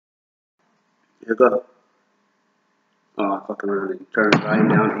Here go. Oh, I fucking around and turn the volume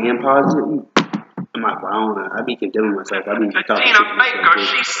down and pause it. I don't know. I be condemning myself. I be talking Tina Baker,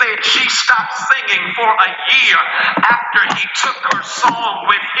 she said she stopped singing for a year after he took her song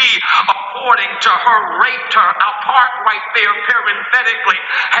when he, according to her, raped her. I'll park right there parenthetically.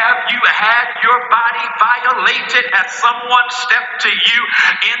 Have you had your body violated? Has someone stepped to you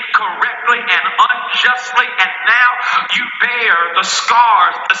incorrectly and unjustly, and now you bear the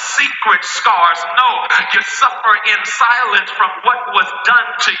scars, the secret scars? No, you suffer in silence from what was done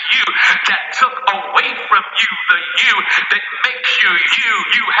to you that took away from you the you that makes you you.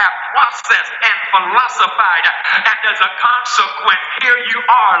 You have processed and philosophized, and as a consequence, here you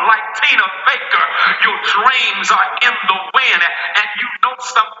are like Tina Baker. Your dreams are in the wind, and you know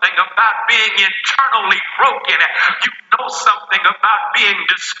something about being internally broken. You know something about being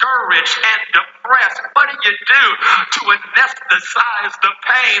discouraged and depressed. What do you do to anesthetize the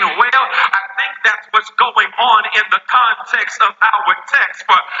pain? Well, I think that's what's going on in the context of our text.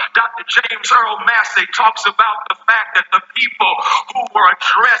 For Dr. James Earl Massey talks about the fact that the people who were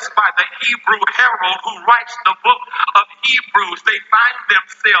addressed by the Hebrew herald who writes the book of Hebrews, they find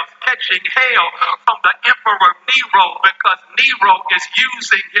themselves catching hell from the Emperor Nero, because Nero is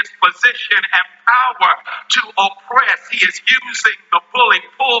using his position and power to oppress. He is using the bully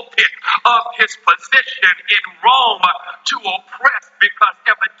pulpit of his position in Rome to oppress, because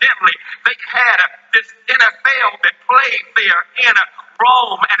evidently they had this NFL that played there in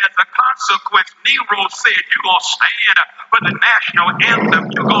Rome, and as a consequence, Nero said, you're going to stand for the national anthem,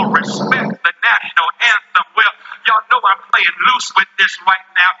 you're going to respect the national anthem. Well, y'all know I'm playing loose with this right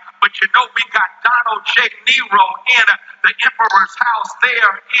now, but you know we got Donald J. Nero in the emperor's house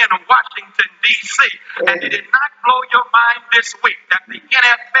there in Washington, D.C., and it did not blow your mind this week that the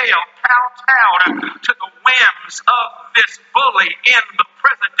NFL kowtowed to the whims of this bully in the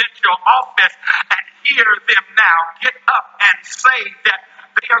presidential office, and hear them now get up and say that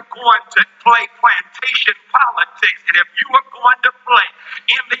they are going to play plantation politics. And if you are going to play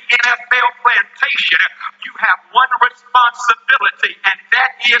in the NFL plantation, you have one responsibility, and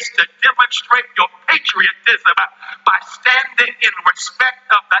that is to demonstrate your patriotism by standing in respect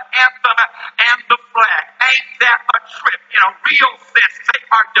of the anthem and the flag. Ain't that a trip? In a real sense, they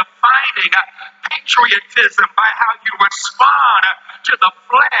are defining patriotism by how you respond to the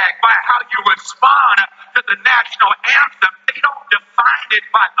flag, by how you respond to the national anthem. They don't define it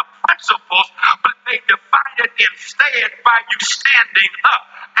by the principles, but they define it instead by you standing up.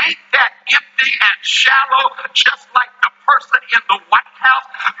 Ain't that empty and shallow, just like the person in the White House?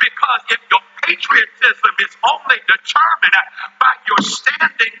 Because if your patriotism is only determined by your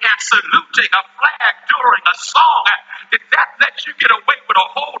standing and saluting a flag during a song, then that lets you get away with a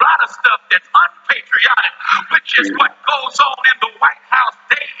whole lot of stuff that's unpatriotic, which is what goes on in the White House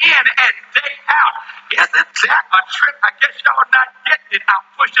day in and day out. Isn't that a trip? I guess y'all not getting it. I'll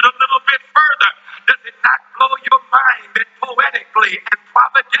push it a little bit further. Does it not blow your mind that poetically and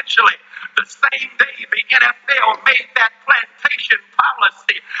providentially, the same day the NFL made that plantation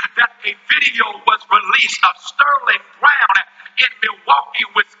policy, that a video was released of Sterling Brown in Milwaukee,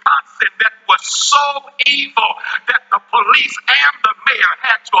 Wisconsin, that was so evil that the police and the mayor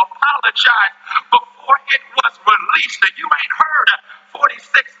had to apologize before it was released? And you ain't heard 46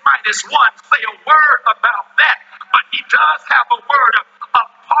 minus 1 say a word about that, but he does have a word of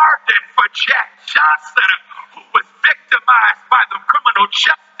pardon for Jack Johnson, who was victimized by the criminal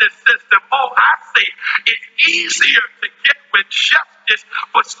justice system. Oh, I see. It's easier to get with justice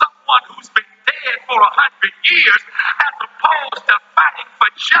for someone who's been dead for 100 years as opposed to fighting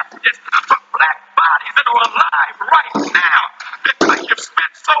for justice for black bodies that are alive right now, because you've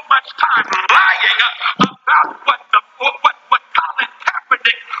spent so much time lying about what Colin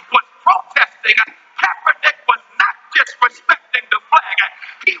Kaepernick was protesting. Kaepernick was not disrespecting the flag.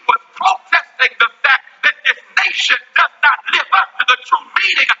 He was protesting the fact that this nation does not live up to the true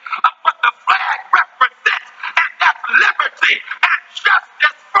meaning of what the flag represents, and that's liberty and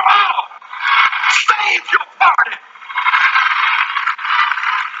justice for all. Save your party.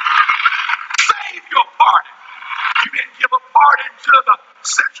 Save your party. You didn't give a pardon to the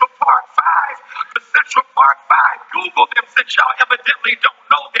Central Park Five. The Central Park Five, Google them since y'all evidently don't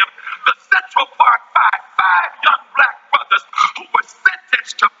know them. The Central Park five young black brothers who were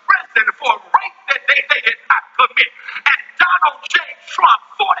sentenced to prison for rape that they did not commit. And Donald J. Trump,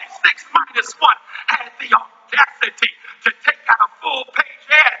 46 minus 1, had the audacity to take out a full-page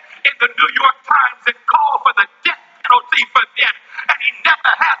ad in the New York Times and call for the death penalty for them. And he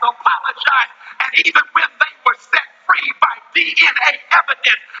never has apologized. And even when they were set free by DNA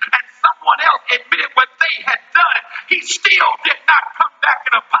evidence and someone else admitted what they had done, he still did not come back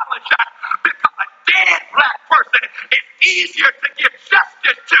and apologize, because person is easier to give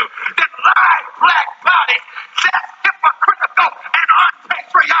justice to than live black bodies. That's hypocritical and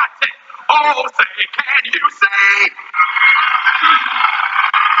unpatriotic. Oh, say, can you see?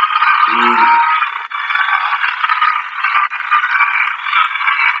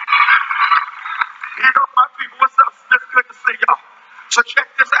 You know, my people, what's up? It's good to see y'all. So check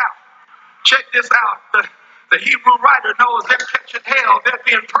this out. Check this out. The Hebrew writer knows they're catching hell. They're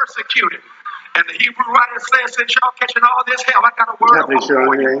being persecuted. And the Hebrew writer says, since y'all catching all this hell, I got a word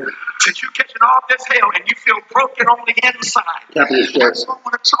for you. Since you're catching all this hell and you feel broken on the inside, that's what I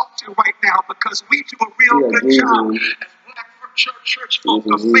want to talk to you right now, because we do a real good job as black church folk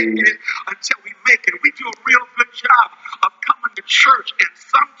of making it until we make it. We do a real good job of coming to church and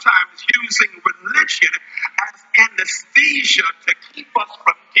sometimes using religion as anesthesia to keep us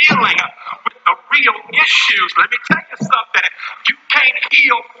from dealing with the real issues. Let me tell you something. You can't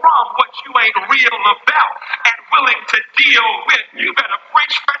heal from what you ain't real about and willing to deal with. You better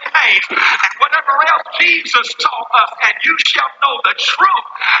preach Freddie Haynes and whatever else Jesus taught us, and you shall know the truth,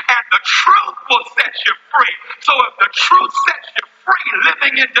 and the truth will set you free. So if the truth sets you free,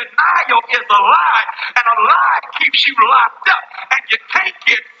 living in denial is a lie, and a lie keeps you locked up, and you can't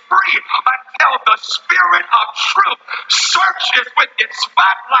get free until the Spirit of truth searches with its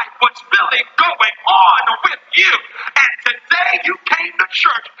spotlight what's really going on with you. And today you came to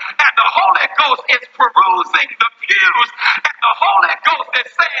church and the Holy Ghost is perusing the pews, and the Holy Ghost is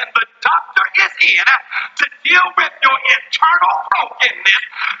saying the doctor is in to deal with your internal brokenness.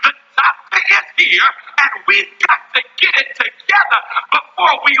 The doctor is here, and we've got to get it together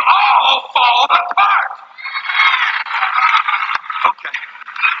before we all fall apart. Okay.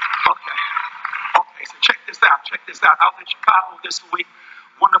 So check this out. I was in Chicago this week.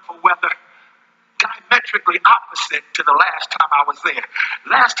 Wonderful weather. Diametrically opposite to the last time I was there.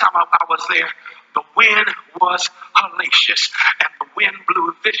 Last time I was there, the wind was hellacious and the wind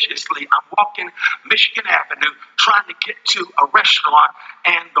blew viciously. I'm walking Michigan Avenue trying to get to a restaurant,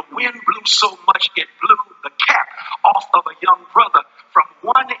 and the wind blew so much it blew the cap off of a young brother from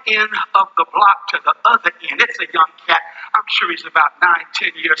one end of the block to the other end. It's a young cat. I'm sure he's about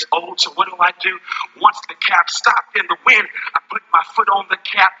 9-10 years old. So what do? Once the cap stopped in the wind, I put my foot on the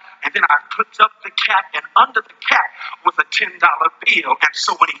cap, and then I put up the cap, and under the cap was a $10 bill. And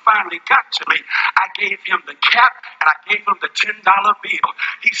so when he finally got to me, I gave him the cap and I gave him the $10 bill.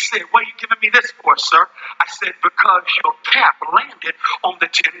 He said, "What are you giving me this for, sir?" I said, "Because your cap landed on the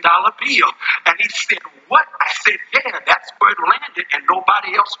 $10 bill." And he said, "What?" I said, "Yeah, that's where it landed and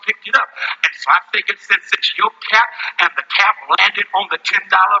nobody else picked it up." And so I figured, since it's your cap and the cap landed on the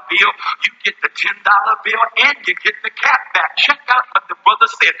 $10 bill, you get the $10 bill and you get the cap back. Check out what the brother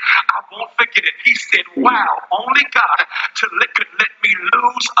said. I won't forget it. He said, "Wow, only God could let me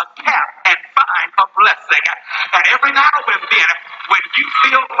lose a cap and find a blessing." And every now and then, when you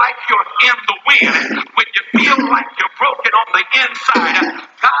feel like you're in the wind, when you feel like you're broken on the inside,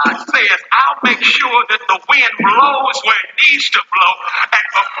 God says, "I'll make sure that the wind blows where it needs to blow. And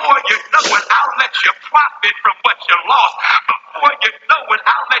before you know it, I'll let you profit from what you lost. Before you know it,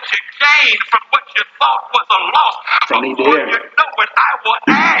 I'll let you gain from what you thought was a loss. Before you know it, I will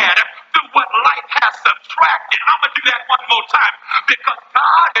add to what life has subtracted." I'm going to do that one more time, because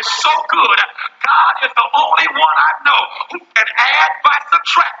God is so good. God is the only one I know who can add by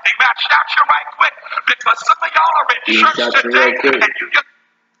subtracting. Now, shout you right quick, because some of y'all are in church today, and you just...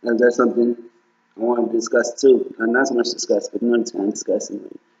 And that's something I want to discuss too. Not so much discuss, but another time discussing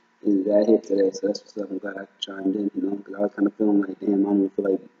it. Is that hit today, so that's what's up. I'm glad I chimed in, because I was kind of feeling like, damn, I don't even feel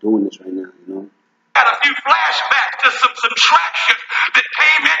like doing this right now. Had a few flashbacks to some subtraction that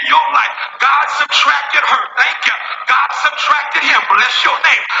came in your life. God subtracted her. Thank you. God subtracted him. Bless your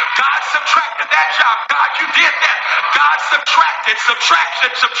name. God subtracted that job. God, you did that. God subtracted.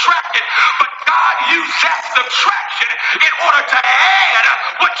 But God used that subtraction in order to add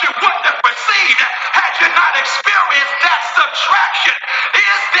what you wouldn't have received had you not experienced that subtraction.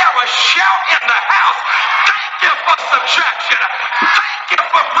 Is there a shout in the house? Thank you for subtraction. Thank you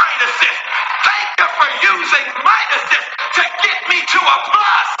for minuses. Thank you for using minuses to get me to a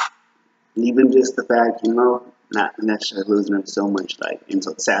plus. Even just the fact, not necessarily losing her so much, like, in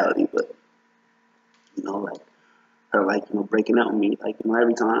totality, but, like, her, like, breaking up with me, like,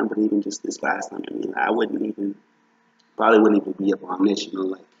 every time, but even just this last time, I probably wouldn't even be up on this,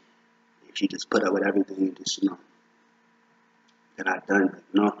 like, if she just put up with everything and just, that I've done,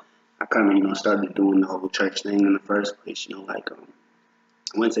 I kind of, started doing the whole church thing in the first place, like,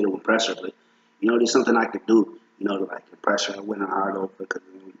 I wouldn't say it would press her, but, there's something I could do, to, like, impress her. I went hard over, because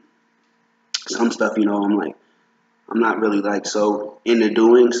some stuff, I'm like, I'm not really, like, so into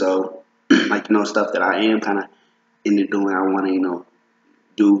doing, so, like, stuff that I am kind of into doing. I want to,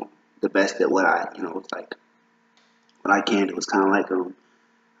 do the best at what I, it's like what I can do. It's kind of like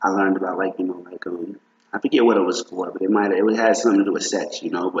I learned about like I forget what it was for, but it had something to do with sex,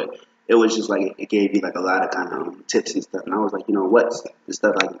 but it was just like it gave you like a lot of kind of tips and stuff, and I was like, what's the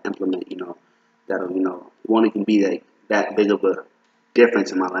stuff I can implement, that'll it won't even be like that big of a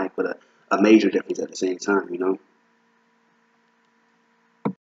difference in my life, but a major difference at the same time,